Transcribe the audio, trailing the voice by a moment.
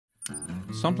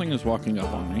Something is walking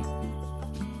up on me.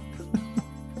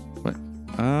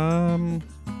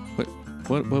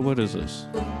 What is this?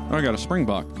 Oh, I got a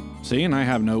springbok. See, and I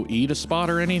have no E to spot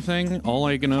or anything. All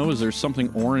I know is there's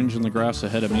something orange in the grass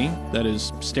ahead of me that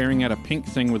is staring at a pink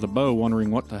thing with a bow,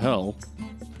 wondering what the hell,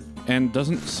 and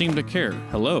doesn't seem to care.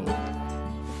 Hello.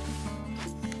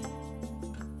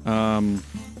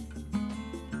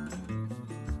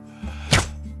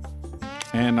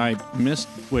 And I missed...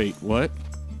 Wait, what?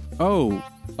 Oh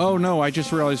no, I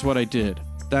just realized what I did.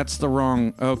 That's the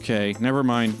wrong... Okay, never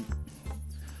mind.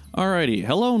 Alrighty,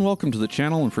 hello and welcome to the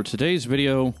channel, and for today's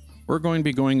video, we're going to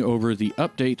be going over the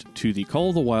update to the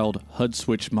Cotw Hud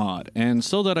Switch Mod. And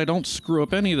so that I don't screw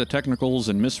up any of the technicals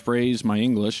and misphrase my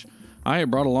English, I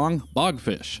have brought along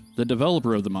Bogfish, the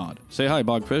developer of the mod. Say hi,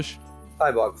 Bogfish.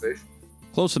 Hi, Bogfish.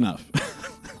 Close enough.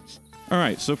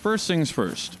 Alright, so first things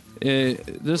first.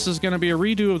 This is going to be a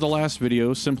redo of the last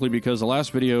video, simply because the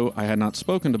last video I had not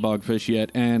spoken to Bogfish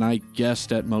yet, and I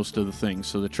guessed at most of the things.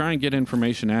 So to try and get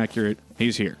information accurate,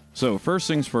 he's here. So first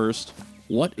things first,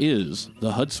 what is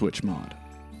the Hud Switch mod?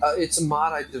 It's a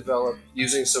mod I developed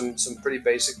using some pretty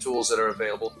basic tools that are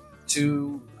available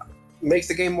to make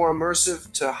the game more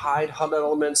immersive, to hide HUD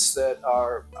elements that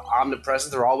are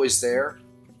omnipresent. They're always there,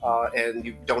 and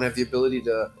you don't have the ability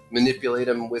to manipulate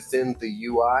them within the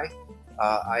UI.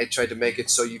 I tried to make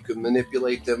it so you could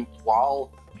manipulate them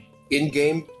while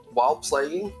in-game, while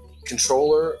playing,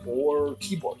 controller or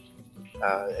keyboard,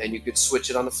 and you could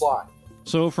switch it on the fly.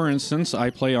 So for instance,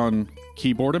 I play on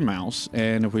keyboard and mouse,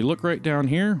 and if we look right down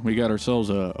here, we got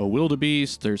ourselves a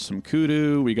wildebeest, there's some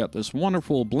Cotw, we got this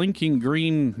wonderful blinking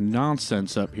green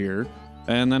nonsense up here,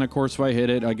 and then of course if I hit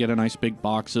it, I get a nice big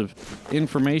box of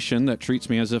information that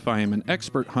treats me as if I am an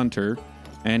expert hunter.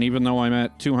 And even though I'm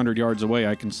at 200 yards away,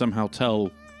 I can somehow tell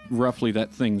roughly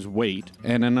that thing's weight.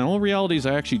 And in all realities,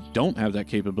 I actually don't have that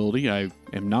capability. I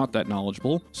am not that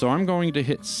knowledgeable. So I'm going to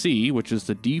hit C, which is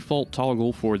the default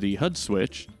toggle for the HUD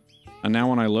switch. And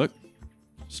now when I look,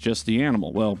 it's just the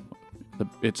animal. Well,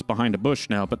 it's behind a bush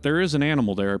now, but there is an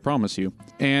animal there, I promise you.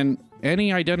 And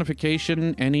any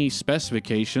identification, any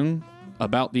specification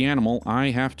about the animal, I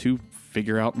have to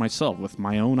figure out myself with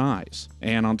my own eyes.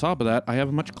 And on top of that, I have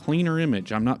a much cleaner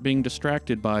image. I'm not being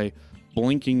distracted by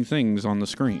blinking things on the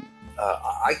screen.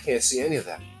 I can't see any of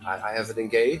that. I have it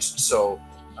engaged, so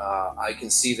I can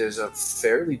see there's a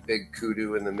fairly big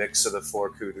Cotw in the mix of the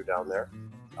 4 Cotw down there.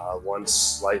 One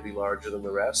slightly larger than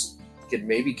the rest. You could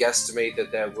maybe guesstimate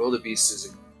that wildebeest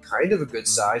is kind of a good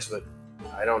size, but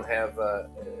I don't have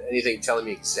anything telling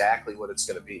me exactly what it's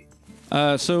going to be.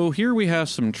 So here we have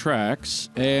some tracks,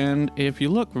 and if you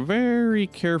look very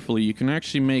carefully, you can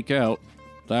actually make out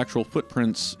the actual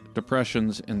footprints,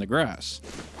 depressions in the grass.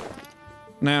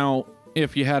 Now,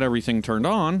 if you had everything turned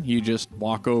on, you just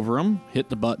walk over them, hit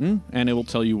the button, and it will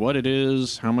tell you what it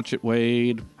is, how much it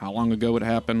weighed, how long ago it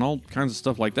happened, all kinds of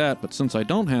stuff like that. But since I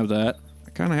don't have that, I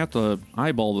kind of have to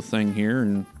eyeball the thing here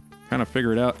and kind of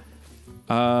figure it out.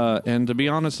 And to be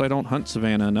honest, I don't hunt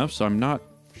Savannah enough, so I'm not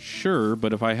sure,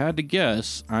 but if I had to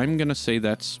guess, I'm gonna say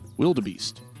that's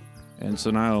wildebeest. And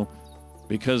so now,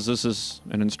 because this is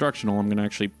an instructional, I'm gonna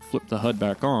actually flip the HUD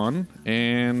back on,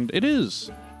 and it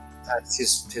is.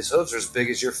 His hooves are as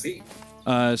big as your feet.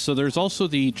 So there's also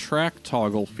the track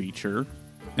toggle feature,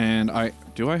 and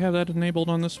do I have that enabled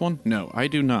on this one? No, I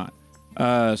do not.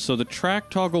 So the track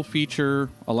toggle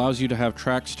feature allows you to have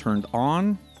tracks turned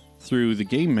on through the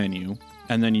game menu,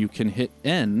 and then you can hit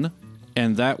N,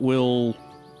 and that will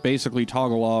basically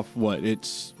toggle off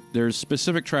there's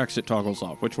specific tracks it toggles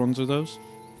off. Which ones are those?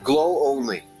 Glow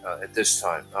only at this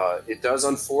time. It does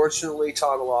unfortunately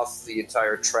toggle off the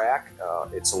entire track.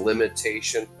 It's a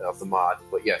limitation of the mod,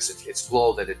 but yes, it's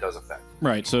glow that it does affect.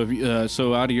 Right, so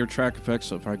so out of your track effects,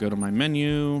 so if I go to my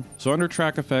menu, so under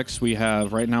track effects we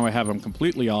have, right now I have them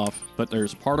completely off, but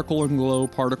there's particle and glow.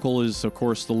 Particle is of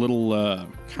course the little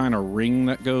kind of ring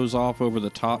that goes off over the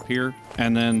top here,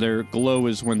 and then their glow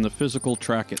is when the physical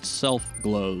track itself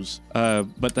glows,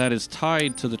 but that is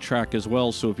tied to the track as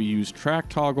well. So if you use track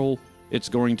toggle, it's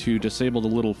going to disable the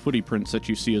little footy prints that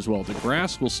you see as well. The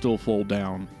grass will still fold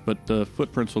down, but the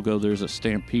footprints will go, there's a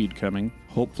stampede coming.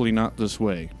 Hopefully not this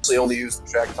way. So you only use the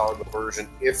track toggle version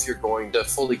if you're going to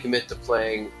fully commit to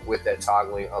playing with that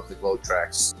toggling of the glow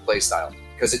tracks playstyle.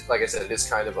 Because like I said, it is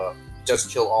kind of a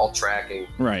just kill all tracking.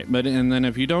 Right, and then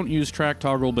if you don't use track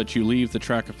toggle but you leave the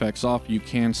track effects off, you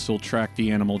can still track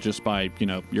the animal just by,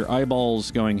 your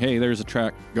eyeballs going, hey, there's a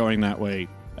track going that way.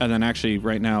 And then actually,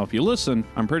 right now, if you listen,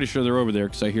 I'm pretty sure they're over there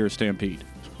because I hear a stampede.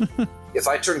 If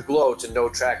I turn glow to no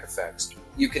track effects,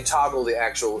 you can toggle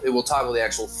it will toggle the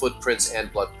actual footprints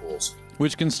and blood pools.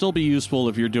 which can still be useful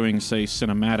if you're doing, say,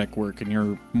 cinematic work and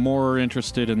you're more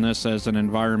interested in this as an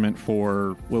environment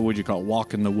for, what would you call,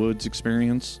 walk in the woods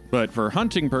experience. But for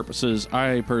hunting purposes,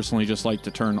 I personally just like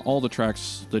to turn all the track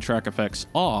effects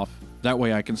off. That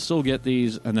way I can still get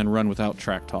these and then run without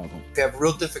track toggle. If you have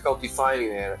real difficulty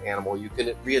finding an animal, you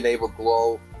can re-enable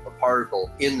glow or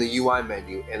particle in the UI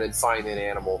menu and then find an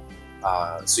animal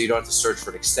so you don't have to search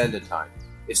for an extended time.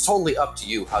 It's totally up to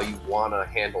you how you want to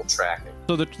handle tracking.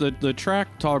 So the track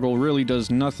toggle really does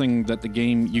nothing that the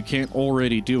game you can't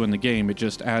already do in the game. It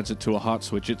just adds it to a hot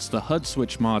switch. It's the HUD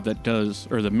switch mod that does,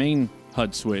 or the main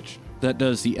HUD switch, that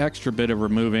does the extra bit of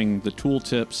removing the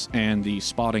tooltips and the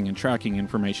spotting and tracking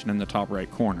information in the top right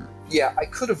corner. Yeah, I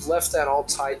could have left that all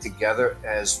tied together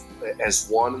as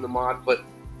one in the mod, but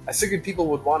I figured people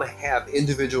would want to have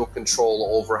individual control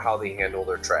over how they handle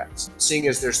their tracks, seeing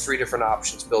as there's 3 different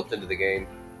options built into the game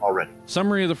already.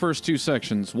 Summary of the first 2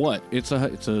 sections. What? It's a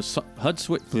HUD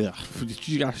switch. We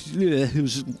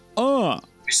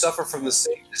suffer from the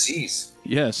same disease.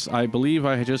 Yes, I believe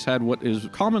I just had what is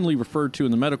commonly referred to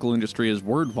in the medical industry as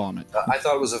word vomit. I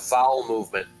thought it was a vowel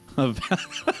movement.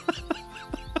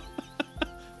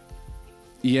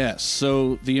 Yes,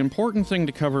 so the important thing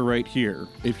to cover right here,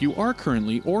 if you are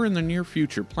currently or in the near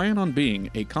future plan on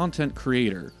being a content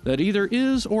creator that either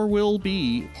is or will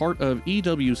be part of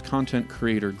EW's content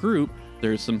creator group,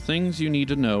 there's some things you need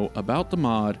to know about the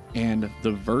mod and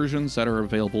the versions that are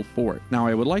available for it. Now,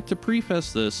 I would like to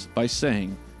preface this by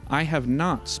saying I have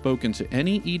not spoken to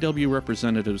any EW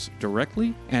representatives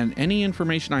directly, and any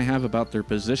information I have about their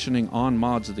positioning on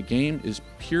mods of the game is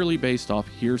purely based off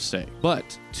hearsay.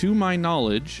 But, to my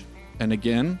knowledge, and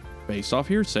again, based off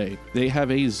hearsay, they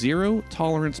have a zero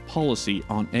tolerance policy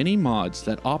on any mods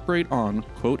that operate on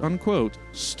quote-unquote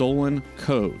stolen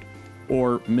code,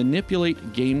 or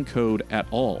manipulate game code at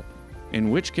all. In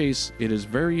which case, it is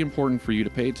very important for you to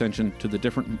pay attention to the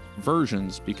different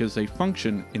versions because they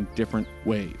function in different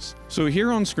ways. So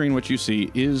here on screen what you see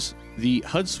is the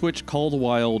HUD Switch Call the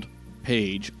Wild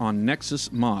page on Nexus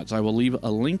Mods. I will leave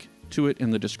a link to it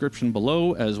in the description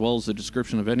below, as well as the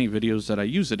description of any videos that I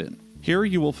use it in. Here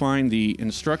you will find the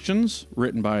instructions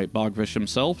written by Bogfish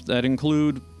himself that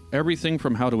include everything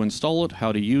from how to install it,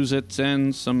 how to use it,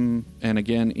 and some, and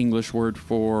again, English word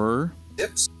for...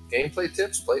 tips. Gameplay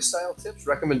tips, playstyle tips,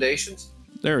 recommendations.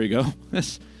 There we go.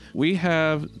 We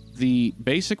have the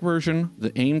basic version,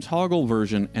 the aim toggle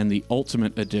version, and the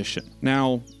ultimate edition.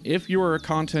 Now, if you are a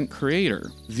content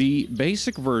creator, the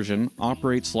basic version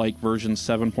operates like version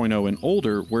 7.0 and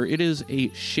older, where it is a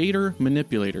shader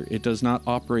manipulator. It does not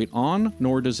operate on,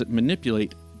 nor does it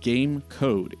manipulate game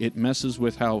code. It messes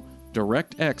with how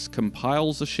DirectX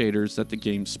compiles the shaders that the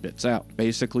game spits out,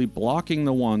 basically blocking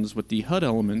the ones with the HUD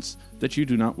elements that you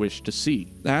do not wish to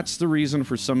see. That's the reason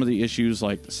for some of the issues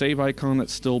like the save icon that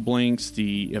still blinks,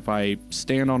 if I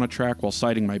stand on a track while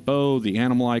sighting my bow, the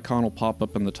animal icon will pop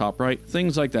up in the top right,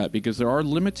 things like that, because there are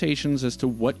limitations as to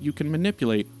what you can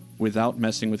manipulate without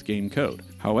messing with game code.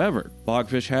 However,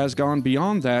 Bogfish has gone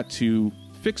beyond that to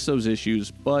fix those issues,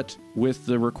 but with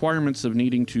the requirements of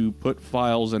needing to put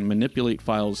files and manipulate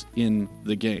files in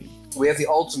the game. We have the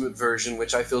ultimate version,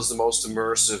 which I feel is the most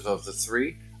immersive of the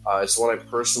 3. It's the one I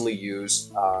personally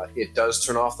use. It does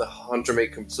turn off the hunter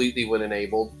mate completely when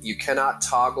enabled. You cannot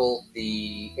toggle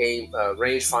the aim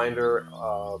rangefinder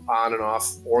on and off,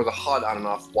 or the HUD on and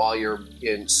off while you're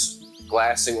in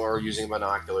glassing or using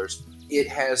binoculars. It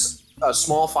has a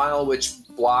small file which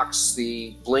blocks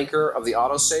the blinker of the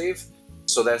autosave,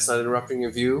 so that's not interrupting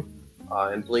your view,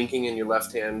 and blinking in your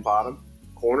left-hand bottom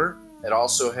corner. It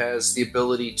also has the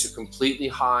ability to completely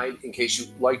hide in case you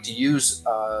like to use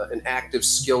an active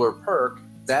skill or perk.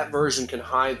 That version can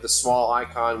hide the small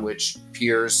icon which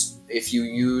appears if you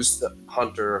use the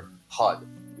hunter HUD.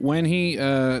 When he,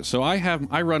 so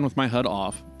I run with my HUD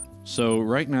off. So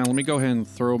right now, let me go ahead and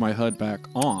throw my HUD back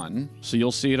on. So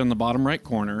you'll see it in the bottom right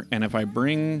corner. And if I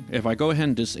go ahead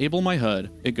and disable my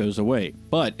HUD, it goes away.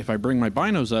 But if I bring my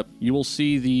binos up, you will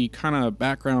see the kind of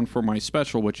background for my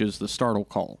special, which is the startle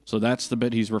call. So that's the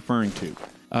bit he's referring to.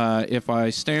 If I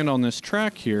stand on this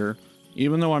track here,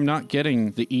 even though I'm not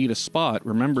getting the E to spot,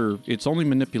 remember, it's only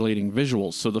manipulating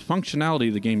visuals, so the functionality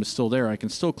of the game is still there. I can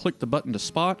still click the button to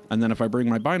spot, and then if I bring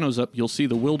my binos up, you'll see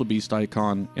the wildebeest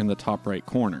icon in the top right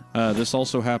corner. This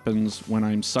also happens when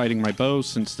I'm sighting my bow,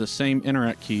 since the same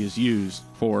interact key is used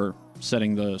for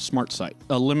setting the smart sight.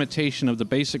 A limitation of the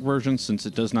basic version, since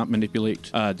it does not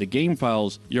manipulate the game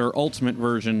files, your ultimate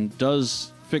version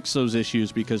does fix those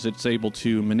issues because it's able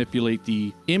to manipulate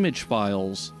the image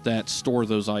files that store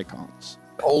those icons.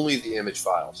 Only the image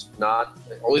files, not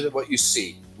only what you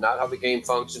see, not how the game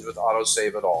functions with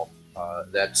autosave at all.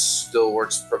 That still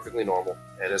works perfectly normal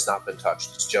and has not been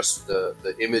touched. It's just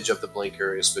the image of the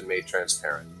blinker has been made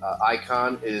transparent.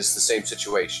 Icon is the same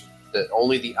situation.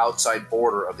 Only the outside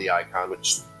border of the icon,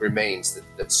 which remains,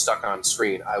 that's stuck on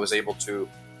screen, I was able to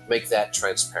make that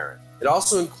transparent. It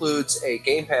also includes a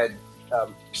gamepad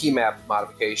key map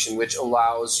modification, which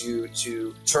allows you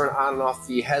to turn on and off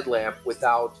the headlamp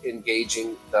without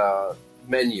engaging the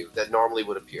menu that normally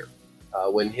would appear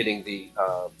when hitting the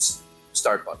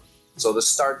start button. So the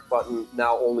start button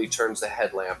now only turns the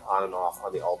headlamp on and off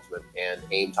on the Ultimate and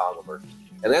aim toggle version.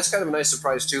 And that's kind of a nice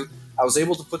surprise too. I was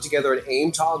able to put together an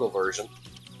aim toggle version,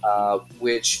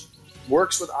 which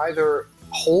works with either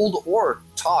hold or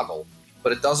toggle,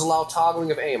 but it does allow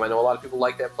toggling of aim. I know a lot of people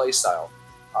like that play style.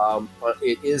 But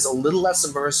it is a little less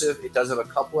immersive. It does have a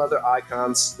couple other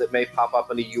icons that may pop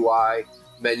up in a UI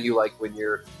menu, like when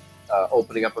you're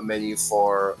opening up a menu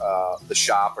for the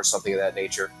shop or something of that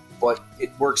nature. But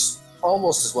it works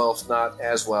almost as well, if not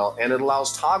as well, and it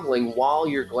allows toggling while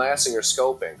you're glassing or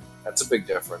scoping. That's a big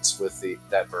difference with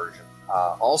that version.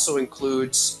 Also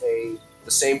includes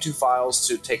the same two files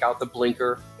to take out the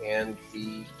blinker and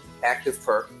the active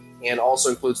perk, and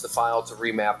also includes the file to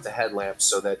remap the headlamp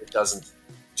so that it doesn't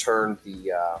turn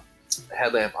the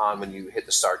headlamp on when you hit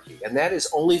the start key. And that is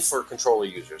only for controller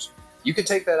users. You can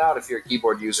take that out if you're a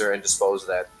keyboard user and dispose of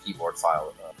that keyboard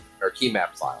file or key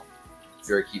map file. If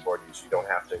you're a keyboard user, you don't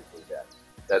have to include that.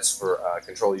 That's for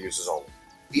controller users only.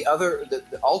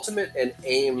 The Ultimate and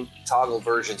AIM toggle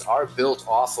versions are built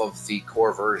off of the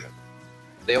core version.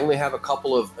 They only have a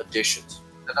couple of additions.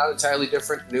 They're not entirely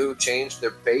different, new, changed.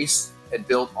 They're based and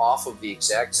built off of the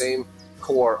exact same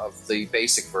core of the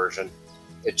basic version.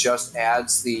 It just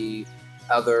adds the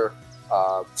other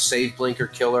save blinker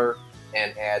killer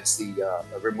and adds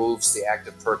removes the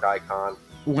active perk icon.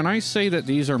 When I say that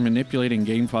these are manipulating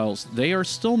game files, they are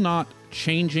still not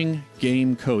changing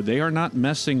game code. They are not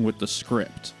messing with the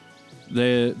script.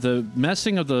 The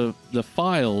messing of the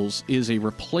files is a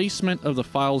replacement of the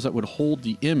files that would hold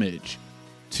the image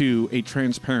to a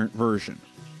transparent version.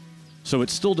 So it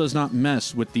still does not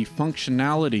mess with the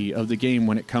functionality of the game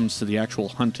when it comes to the actual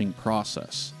hunting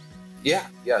process. Yeah,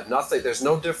 nothing. There's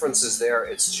no differences there.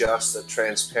 It's just a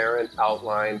transparent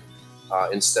outline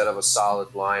instead of a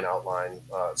solid line outline,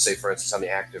 say for instance on the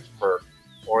active perk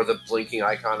or the blinking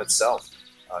icon itself.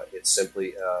 It's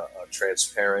simply a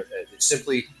transparent, it's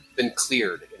simply been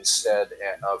cleared instead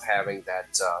of having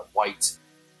that white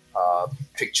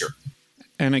picture.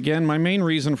 And again, my main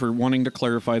reason for wanting to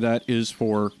clarify that is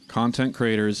for content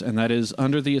creators, and that is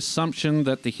under the assumption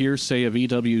that the hearsay of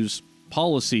EW's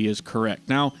policy is correct.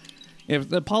 Now, if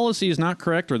the policy is not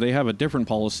correct or they have a different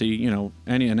policy, you know,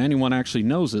 and anyone actually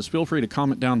knows this, feel free to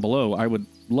comment down below. I would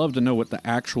love to know what the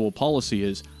actual policy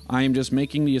is. I am just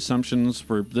making the assumptions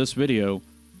for this video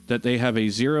that they have a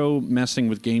zero messing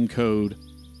with game code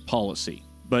policy.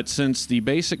 But since the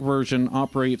basic version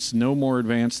operates no more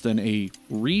advanced than a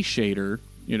reshader,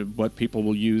 you know, what people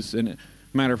will use, and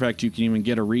matter of fact, you can even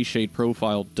get a reshade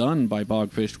profile done by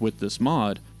Bogfish with this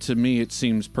mod. To me, it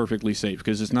seems perfectly safe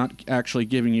because it's not actually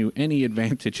giving you any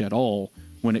advantage at all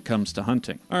when it comes to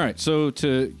hunting. All right, so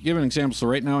to give an example, so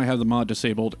right now I have the mod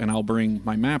disabled and I'll bring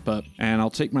my map up and I'll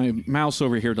take my mouse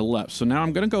over here to the left. So now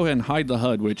I'm gonna go ahead and hide the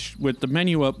HUD, which with the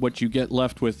menu up, what you get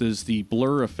left with is the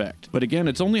blur effect. But again,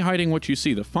 it's only hiding what you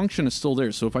see. The function is still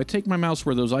there. So if I take my mouse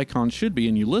where those icons should be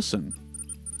and you listen,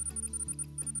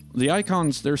 the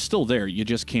icons, they're still there. You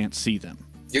just can't see them.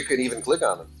 You can even click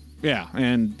on them. Yeah,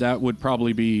 and that would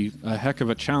probably be a heck of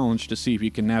a challenge to see if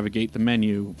you can navigate the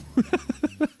menu.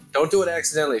 Don't do it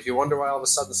accidentally. If you wonder why all of a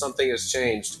sudden something has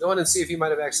changed, go in and see if you might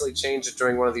have actually changed it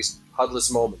during one of these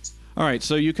HUDless moments. All right,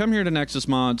 so you come here to Nexus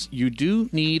Mods. You do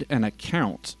need an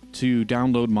account to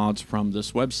download mods from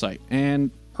this website. And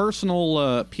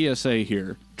personal PSA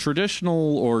here,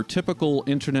 traditional or typical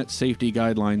internet safety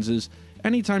guidelines is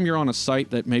anytime you're on a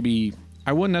site that maybe,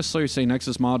 I wouldn't necessarily say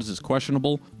Nexus Mods is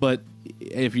questionable, but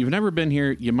if you've never been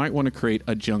here, you might want to create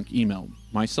a junk email.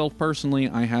 Myself personally,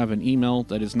 I have an email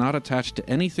that is not attached to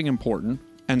anything important,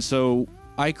 and so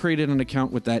I created an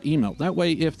account with that email. That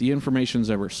way, if the information's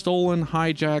ever stolen,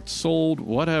 hijacked, sold,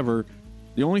 whatever,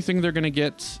 the only thing they're going to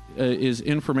get is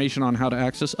information on how to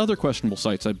access other questionable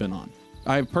sites I've been on.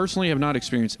 I personally have not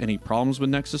experienced any problems with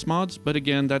Nexus Mods, but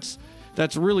again, that's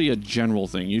really a general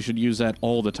thing. You should use that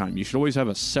all the time. You should always have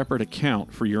a separate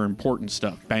account for your important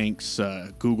stuff. Banks,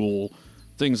 Google,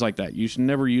 things like that. You should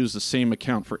never use the same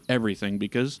account for everything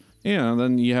because, you know,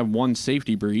 then you have one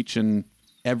safety breach and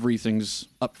everything's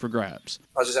up for grabs.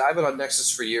 I was just saying, I've been on Nexus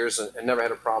for years and never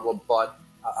had a problem, but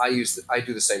I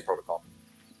do the same protocol.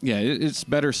 yeah, it's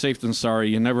better safe than sorry.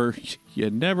 You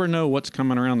never know what's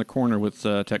coming around the corner with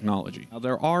technology. Now,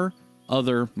 there are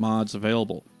other mods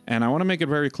available, and I want to make it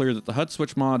very clear that the HUD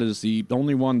Switch mod is the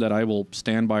only one that I will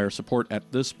stand by or support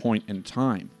at this point in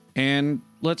time. And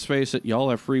let's face it, y'all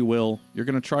have free will. You're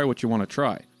going to try what you want to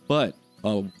try. But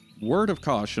a word of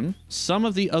caution, some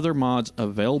of the other mods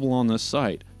available on this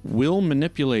site will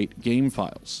manipulate game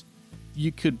files.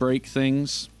 You could break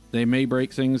things. They may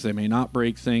break things, they may not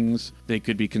break things. They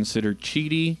could be considered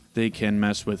cheaty. They can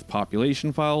mess with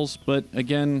population files. But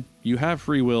again, you have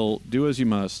free will. Do as you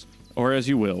must, or as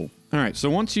you will. All right, so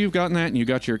once you've gotten that and you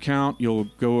got your account, you'll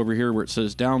go over here where it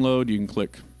says download. You can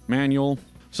click manual.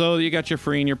 So you got your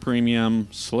free and your premium.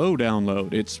 Slow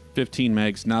download. It's 15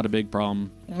 megs, not a big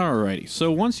problem. Alrighty,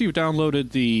 so once you've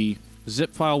downloaded the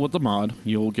zip file with the mod,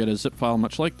 you'll get a zip file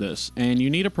much like this, and you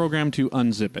need a program to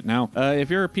unzip it. Now, if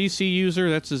you're a PC user,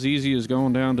 that's as easy as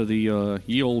going down to the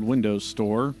ye old Windows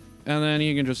store, and then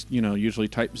you can just, usually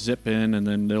type zip in, and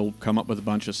then they'll come up with a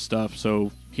bunch of stuff.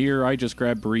 So here, I just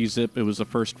grabbed BreeZip. It was the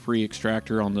first free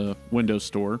extractor on the Windows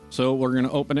Store. So we're going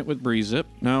to open it with BreeZip.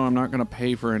 No, I'm not going to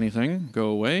pay for anything. Go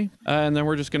away. And then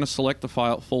we're just going to select the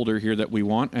file folder here that we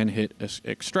want and hit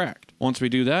extract. Once we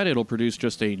do that, it'll produce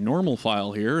just a normal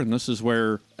file here. And this is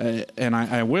where, and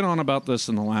I went on about this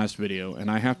in the last video,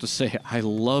 and I have to say, I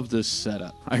love this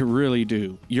setup. I really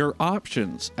do. Your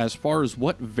options as far as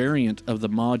what variant of the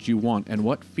mod you want and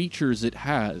what features it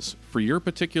has for your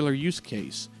particular use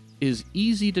case is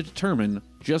easy to determine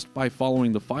just by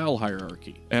following the file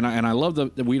hierarchy. And I love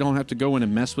that we don't have to go in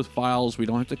and mess with files. We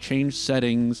don't have to change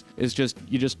settings. It's just,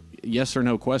 yes or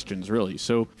no questions, really.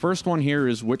 So first one here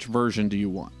is which version do you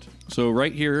want? So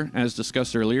right here, as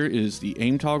discussed earlier, is the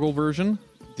aim toggle version,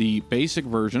 the basic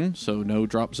version, so no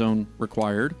drop zone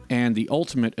required, and the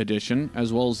ultimate edition,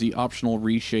 as well as the optional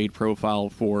reshade profile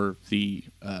for the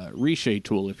reshade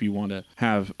tool if you want to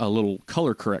have a little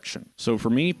color correction. So for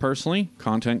me personally,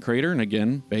 content creator, and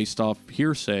again, based off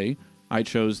hearsay, I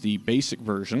chose the basic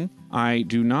version. I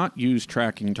do not use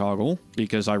tracking toggle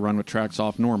because I run with tracks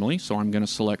off normally, so I'm going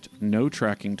to select no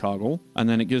tracking toggle. And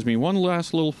then it gives me one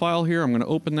last little file here. I'm going to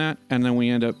open that, and then we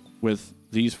end up with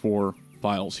these 4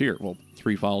 files here. Well,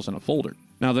 3 files in a folder.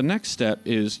 Now the next step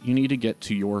is you need to get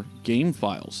to your game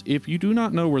files. If you do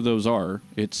not know where those are,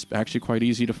 it's actually quite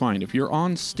easy to find. If you're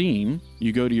on Steam,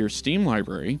 you go to your Steam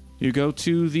library, you go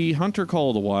to the Hunter Call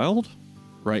of the Wild,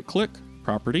 right click,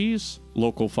 Properties,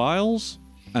 Local Files,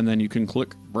 and then you can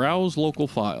click Browse Local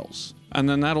Files. And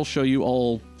then that'll show you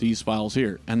all these files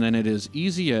here. And then it is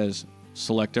easy as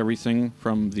select everything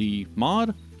from the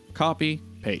mod, copy,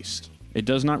 paste. It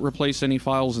does not replace any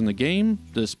files in the game,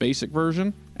 this basic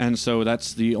version, and so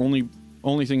that's the only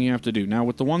thing you have to do. Now,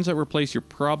 with the ones that replace, you're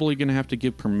probably going to have to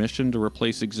give permission to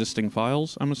replace existing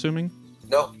files, I'm assuming?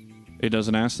 No. It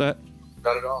doesn't ask that?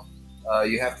 Not at all.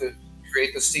 You have to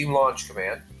create the Steam launch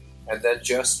command, and then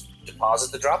just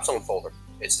deposit the drop zone folder.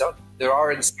 It's done. There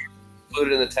are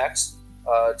included in the text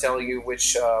telling you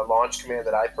which launch command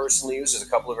that I personally use. There's a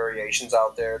couple of variations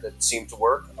out there that seem to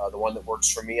work. The one that works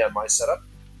for me on my setup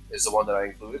is the one that I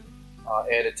included.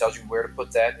 And it tells you where to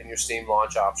put that in your Steam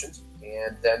launch options.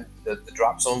 And then the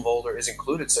drop zone folder is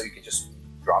included, so you can just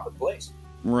drop it in place.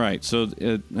 Right. So,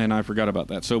 and I forgot about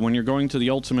that. So when you're going to the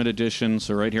Ultimate Edition,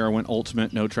 so right here I went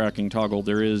Ultimate, no tracking toggle,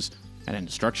 there is an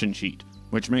instruction sheet,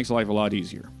 which makes life a lot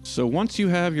easier. So once you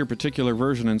have your particular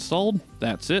version installed,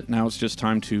 that's it. Now it's just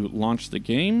time to launch the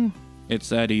game. It's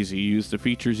that easy. You use the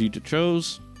features you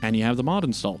chose, and you have the mod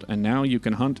installed. And now you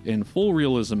can hunt in full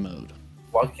realism mode.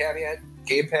 One caveat,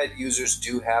 gamepad users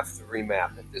do have to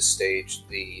remap at this stage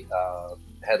the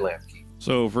headlamp key.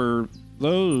 So for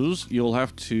those, you'll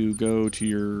have to go to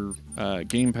your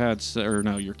gamepads, or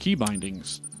no, your key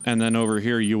bindings. And then over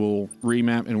here, you will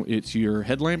remap, and it's your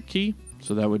headlamp key.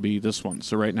 So that would be this one.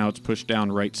 So right now it's pushed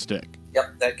down right stick.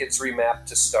 Yep, that gets remapped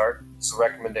to start. It's a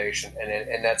recommendation,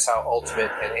 and that's how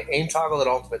Ultimate and aim toggle and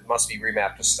Ultimate must be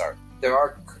remapped to start. There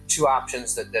are 2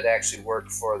 options that actually work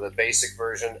for the basic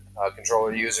version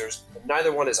controller users.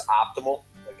 Neither one is optimal.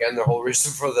 Again, the whole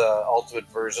reason for the Ultimate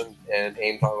version and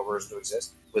aim toggle version to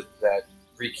exist with that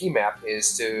rekey map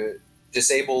is to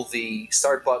disable the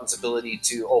start button's ability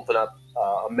to open up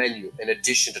a menu in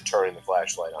addition to turning the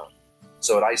flashlight on.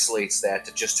 So it isolates that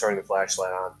to just turning the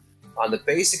flashlight on. On the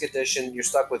basic edition, you're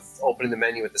stuck with opening the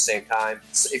menu at the same time.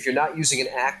 So if you're not using an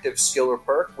active skill or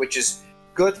perk, which is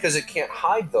good because it can't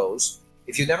hide those,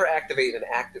 if you never activate an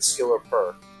active skill or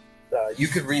perk, you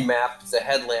could remap the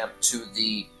headlamp to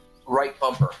the right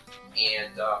bumper,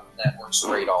 and that works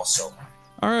great also.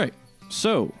 All right,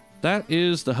 so that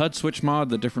is the HUD Switch mod,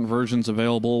 the different versions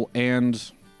available,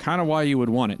 and kind of why you would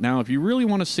want it. Now, if you really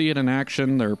want to see it in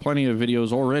action, there are plenty of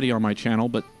videos already on my channel,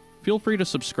 but feel free to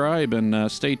subscribe and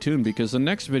stay tuned, because the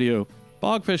next video,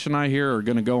 Bogfish and I here are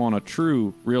going to go on a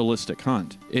true realistic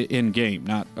hunt in-game,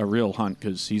 not a real hunt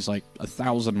because he's like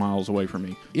 1,000 miles away from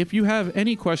me. If you have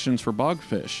any questions for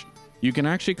Bogfish, you can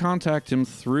actually contact him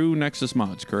through Nexus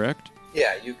Mods, correct?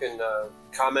 Yeah, you can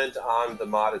comment on the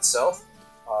mod itself,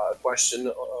 a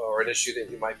question or an issue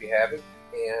that you might be having.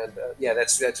 And yeah,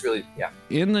 that's really, yeah.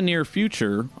 In the near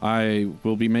future, I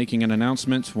will be making an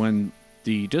announcement when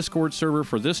the Discord server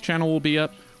for this channel will be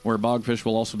up, where Bogfish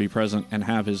will also be present and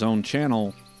have his own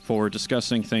channel for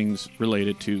discussing things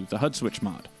related to the HUD Switch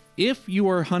mod. If you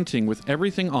are hunting with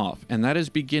everything off and that is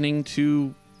beginning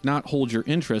to not hold your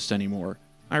interest anymore,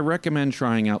 I recommend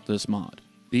trying out this mod.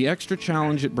 The extra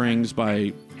challenge it brings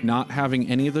by not having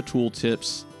any of the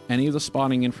tooltips, any of the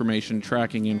spotting information,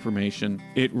 tracking information,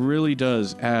 it really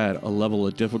does add a level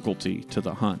of difficulty to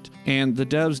the hunt. And the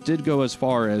devs did go as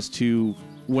far as to,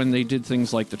 when they did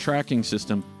things like the tracking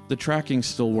system, the tracking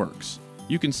still works.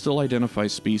 You can still identify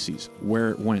species, where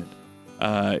it went.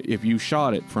 If you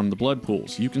shot it from the blood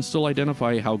pools, you can still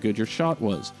identify how good your shot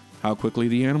was, how quickly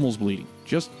the animal's bleeding,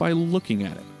 just by looking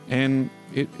at it. And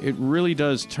it really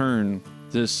does turn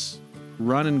this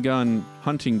run and gun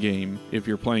hunting game, if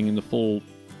you're playing in the full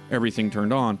everything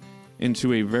turned on,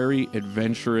 into a very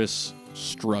adventurous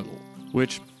struggle,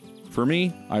 which for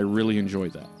me, I really enjoy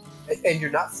that. And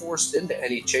you're not forced into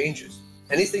any changes.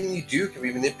 Anything you do can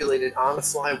be manipulated on the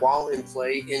fly while in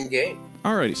play in-game.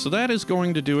 Alrighty, so that is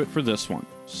going to do it for this one.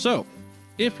 So,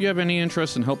 if you have any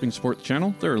interest in helping support the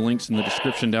channel, there are links in the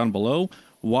description down below.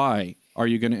 Why are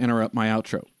you going to interrupt my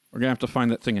outro? We're going to have to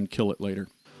find that thing and kill it later.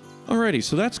 Alrighty,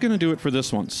 so that's going to do it for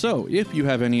this one. So, if you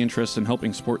have any interest in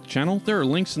helping support the channel, there are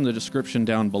links in the description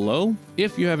down below.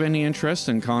 If you have any interest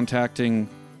in contacting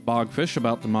Bogfish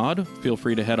about the mod, feel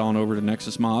free to head on over to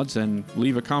Nexus Mods and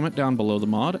leave a comment down below the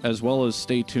mod, as well as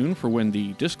stay tuned for when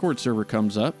the Discord server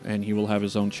comes up and he will have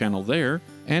his own channel there.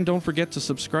 And don't forget to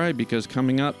subscribe, because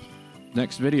coming up,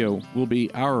 next video will be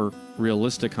our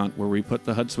realistic hunt, where we put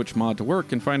the HUD Switch mod to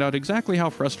work and find out exactly how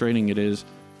frustrating it is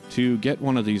to get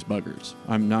one of these buggers.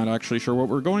 I'm not actually sure what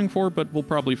we're going for, but we'll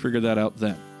probably figure that out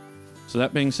then. So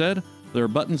that being said, there are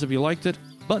buttons if you liked it,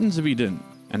 buttons if you didn't,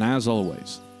 and as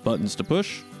always, buttons to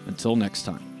push. Until next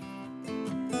time.